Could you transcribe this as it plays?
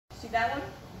See that one?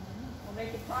 We're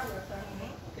making progress, huh?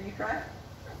 Can you try it?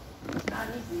 It's not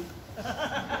easy.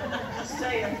 Just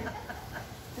saying.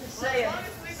 Just saying. As long as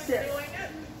we've been Sit. doing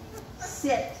it.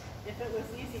 Sit. If it was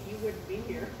easy, you wouldn't be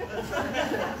here. Yeah,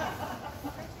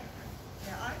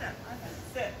 I know.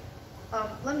 Sit.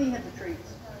 Let me hit the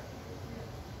treats.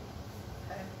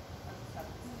 Okay.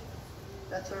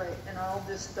 That's all right, and I'll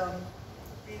just hand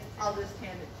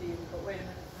it to you. But wait a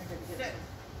minute, I gotta get Sit. some.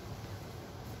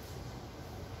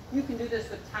 You can do this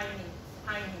with tiny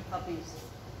puppies.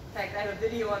 In fact, I have a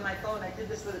video on my phone. I did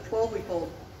this with a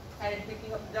 12-week-old. Had him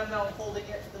picking up the dumbbell and holding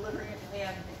it, delivering it to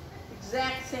hand,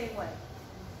 exact same way.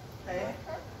 Okay.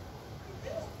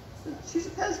 She's a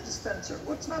Pez dispenser.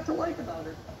 What's not to like about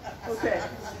her? Okay.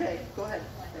 Okay. Go ahead.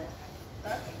 Okay.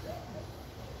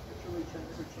 Put your reach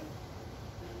under her chin.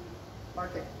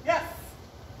 Mark it. Yes.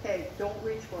 Okay. Don't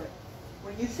reach for it.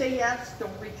 When you say yes,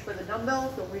 don't reach for the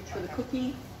dumbbell. Don't reach for the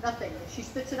cookie. Nothing. If she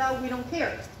spits it out, we don't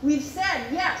care. We've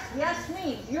said yes. Yes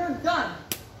means you're done.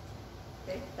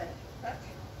 Okay. Fetch.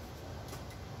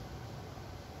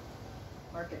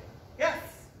 Mark it. Yes.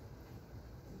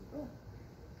 Cool.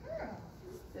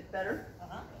 Bit better.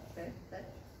 Okay.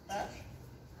 Fetch.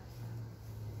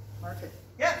 Mark it.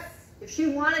 Yes. If she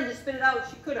wanted to spit it out,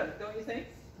 she could have, don't you think?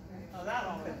 Oh, that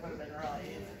one would have been really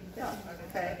easy. Yeah.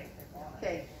 Okay.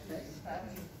 Okay.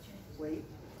 Wait.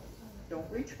 Don't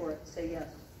reach for it. Say yes.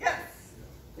 Yes.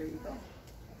 There you go.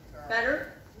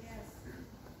 Better? Yes.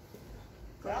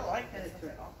 I like And this. it's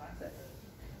right.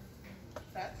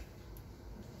 Fetch.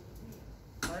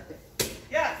 Mark it.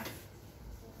 Yes.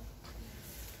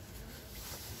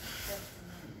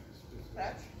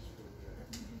 Fetch.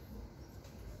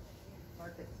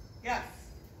 Mark it. Yes.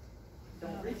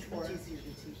 Don't reach for it. easier to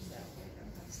teach that.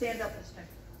 Stand up this time.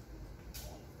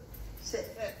 Sit.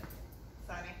 Sit.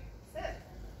 Sunny. Sit.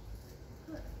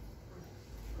 Good.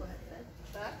 Go ahead, Ed.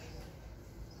 Fetch.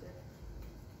 Sit.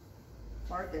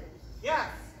 Mark it. Yes.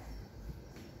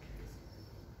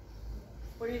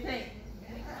 What do you think?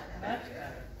 Much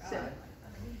better. Sit.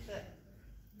 Sit.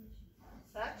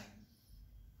 Fetch.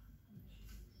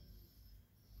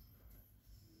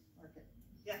 Mark it.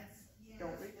 Yes.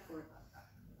 Don't reach for it.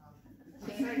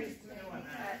 Doing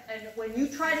that. And when you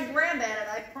try to grab at it,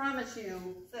 I promise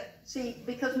you, Sit. see,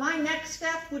 because my next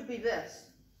step would be this.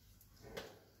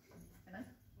 Can I?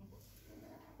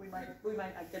 We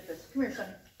might not get this. Come here, Sonny.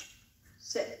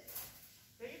 Sit.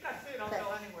 Yeah, you got food. I'll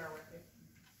go anywhere with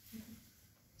you.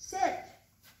 Sit.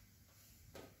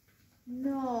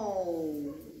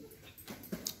 No.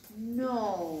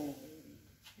 No.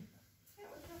 It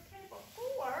was okay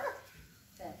before.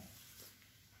 Sit.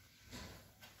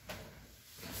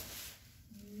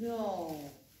 No.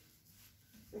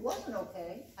 It wasn't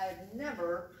okay. I have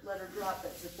never let her drop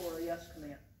it before a yes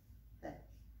command. Sit.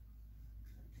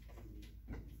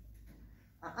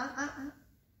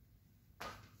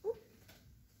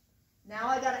 Now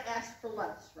I gotta ask for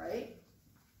less, right?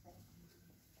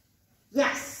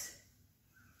 Yes.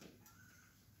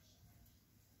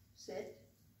 Sit.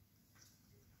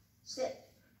 Sit.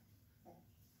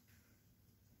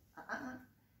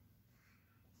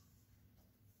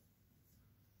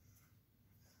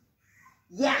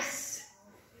 Yes.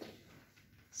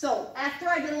 So after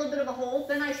I get a little bit of a hold,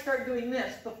 then I start doing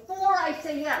this. Before I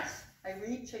say yes, I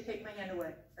reach, I take my hand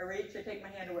away. I reach, I take my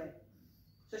hand away.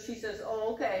 So she says,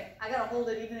 oh, okay, I gotta hold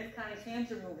it even if Connie's hands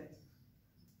are moving.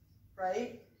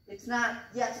 Right? It's not,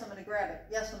 yes, I'm gonna grab it.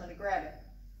 Yes, I'm gonna grab it.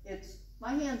 It's,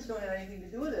 my hands don't have anything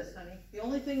to do with this, honey. The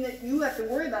only thing that you have to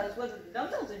worry about is whether the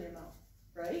dumbbell's in your mouth.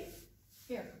 Right?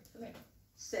 Here, come here.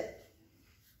 Sit.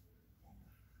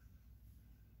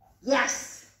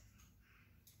 Yes.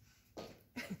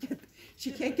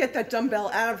 She can't get that dumbbell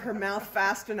out of her mouth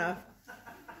fast enough.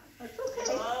 That's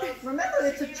okay. Remember,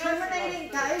 it's a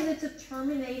terminating, guys, it's a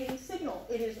terminating signal.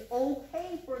 It is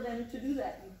okay for them to do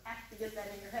that. You have to get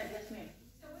that in your head. Yes, ma'am.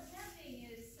 So what's happening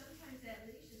is sometimes that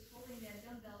leash is holding that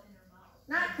dumbbell in her mouth.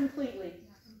 Not completely.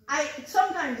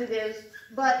 Sometimes it is,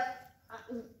 but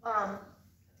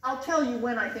I'll tell you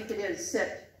when I think it is.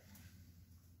 Sit.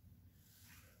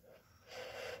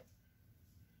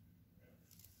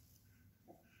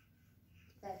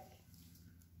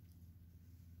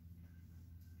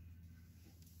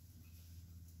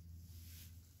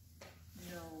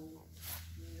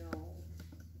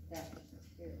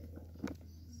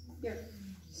 Here,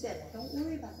 sit. Don't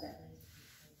worry about that.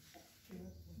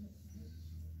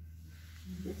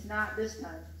 It's not this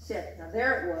time. Sit. Now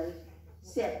there it was.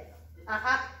 Sit. So is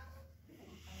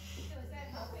that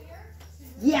helping her?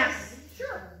 Yes.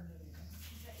 Sure.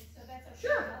 So that's okay.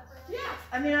 Sure. Yeah.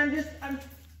 I mean, I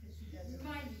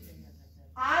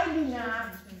do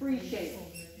not appreciate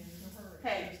it.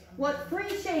 Okay. What free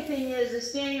shaping is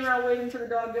standing around waiting for the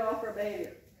dog to offer a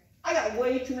behavior. I got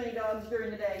way too many dogs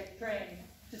during the day trained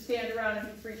to stand around and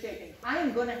do free shaping. I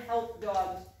am going to help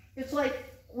dogs. It's like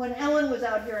when Ellen was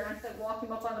out here and I said, walk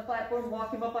him up on the platform,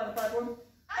 walk him up on the platform.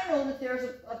 I know that there's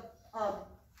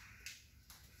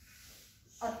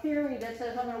a theory that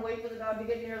says I'm going to wait for the dog to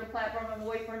get near the platform, I'm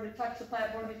going to wait for him to touch the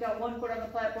platform, he's got 1 foot on the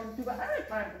platform, 2, but I don't have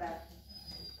time for that.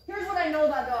 Here's what I know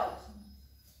about dogs.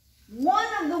 One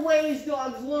of the ways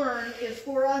dogs learn is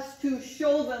for us to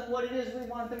show them what it is we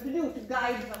want them to do, to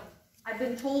guide them. I've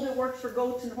been told it works for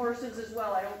goats and horses as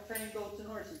well. I don't train goats and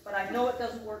horses, but I know it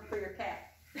doesn't work for your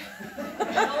cat. I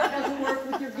know it doesn't work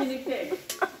with your guinea pig.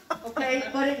 Okay,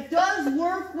 but it does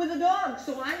work with a dog,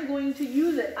 so I'm going to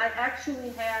use it. I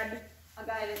actually had a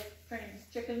guy that trains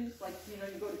chickens, like, you know,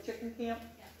 you go to chicken camp.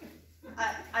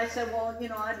 I said, well, you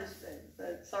know, I just,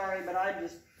 sorry, but I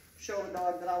just showed a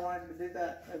dog that I wanted to do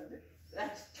that.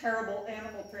 That's terrible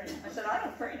animal training. I said, I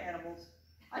don't train animals.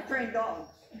 I train dogs.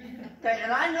 Okay,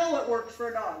 and I know it works for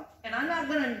a dog. And I'm not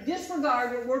going to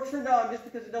disregard what works for a dog just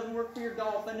because it doesn't work for your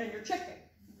dolphin and your chicken.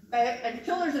 Okay,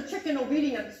 until there's a chicken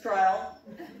obedience trial,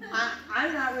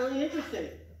 I'm not really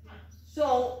interested.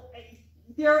 So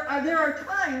there are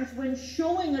times when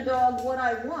showing a dog what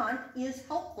I want is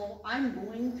helpful. I'm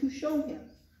going to show him.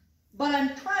 But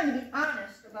I'm trying to be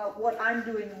honest about what I'm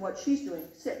doing and what she's doing.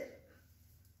 Sit.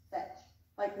 Fetch.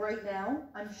 Like right now,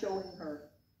 I'm showing her.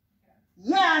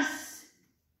 Yes!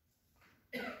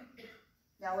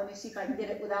 Now let me see if I can get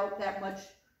it without that much.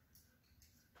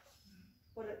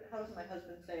 How does my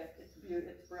husband say it? It's beautiful.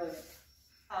 It's brilliant.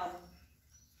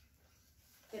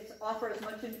 It's offer as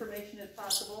much information as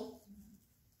possible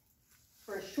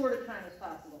for as short a time as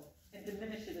possible and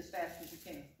diminish it as fast as you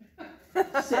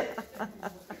can. Sit.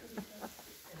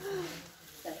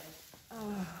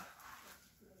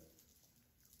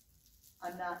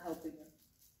 I'm not helping her.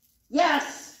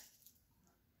 Yes!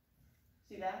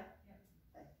 See that?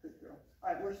 Okay, good girl.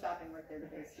 All right, we're stopping right there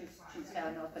because she's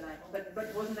had enough tonight.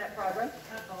 But wasn't that progress?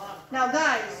 Now,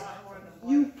 guys,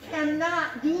 you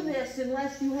cannot do this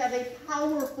unless you have a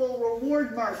powerful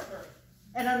reward marker.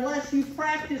 And unless you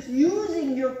practice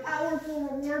using your powerful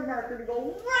reward marker to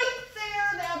go right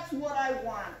there, that's what I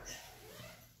want.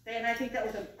 And I think that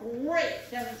was a great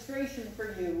demonstration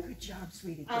for you. Good job,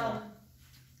 sweetie girl.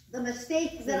 The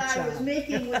mistake that I was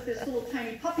making with this little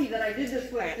tiny puppy that I did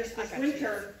this with this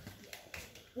winter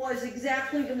was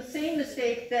exactly the same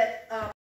mistake that